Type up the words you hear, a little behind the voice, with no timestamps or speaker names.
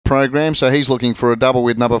program, so he's looking for a double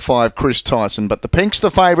with number 5, Chris Tyson. But the pink's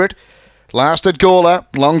the favourite. Last at Gawler,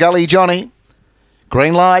 Long Gully Johnny.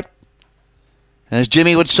 Green light. As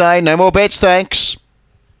Jimmy would say, no more bets, thanks.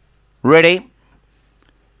 Ready.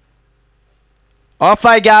 Off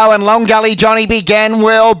they go, and Long Gully Johnny began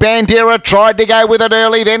well. Bandera tried to go with it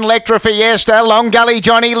early, then Lectra Fiesta. Long Gully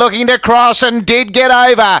Johnny looking to cross and did get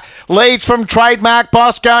over. Leads from Trademark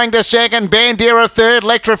Boss going to second. Bandera third,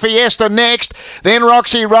 Lectra Fiesta next. Then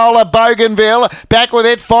Roxy Roller, Bougainville. Back with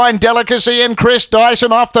it, Fine Delicacy and Chris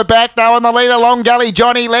Dyson off the back though. And the leader, Long Gully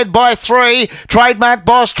Johnny, led by 3. Trademark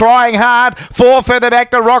Boss trying hard. 4 further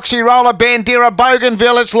back to Roxy Roller, Bandera,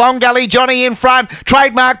 Bougainville. It's Long Gully Johnny in front.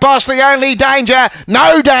 Trademark Boss the only danger.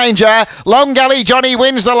 No danger. Long Gully Johnny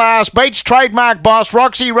wins the last. Beats Trademark Boss.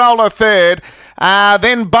 Roxy Roller third.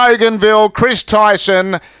 Then Bougainville, Chris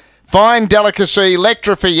Tyson, Fine Delicacy,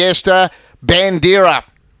 Lectra Fiesta, Bandera.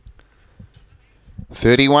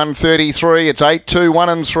 31-33. It's 8-2, 1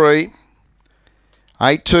 and 3.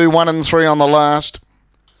 8-2, 1 and 3 on the last.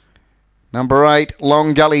 Number 8,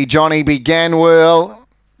 Long Gully Johnny began well.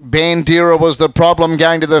 Bandera was the problem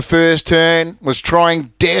going to the first turn. Was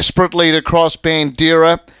trying desperately to cross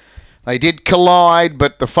Bandera. They did collide,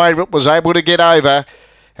 but the favourite was able to get over,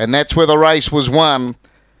 and that's where the race was won.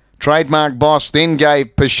 Trademark Boss then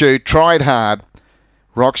gave pursuit, tried hard.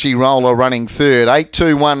 Roxy Roller running third.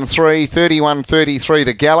 8-2-1-3, 31-33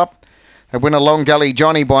 the gallop. They win a Long Gully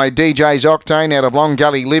Johnny by DJ's Octane out of Long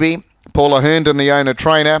Gully Libby. Paula Herndon, the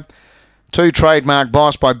owner-trainer. 2 Trademark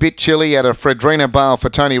Boss by Bit Chili out of Fredrina Bale for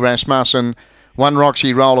Tony Rasmussen. 1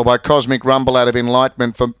 Roxy Roller by Cosmic Rumble out of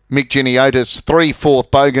Enlightenment for Mick Ginny Otis. 3 4th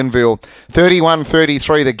Bougainville.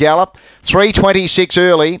 31-33 the gallop. 3:26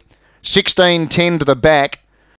 early. 16:10 to the back.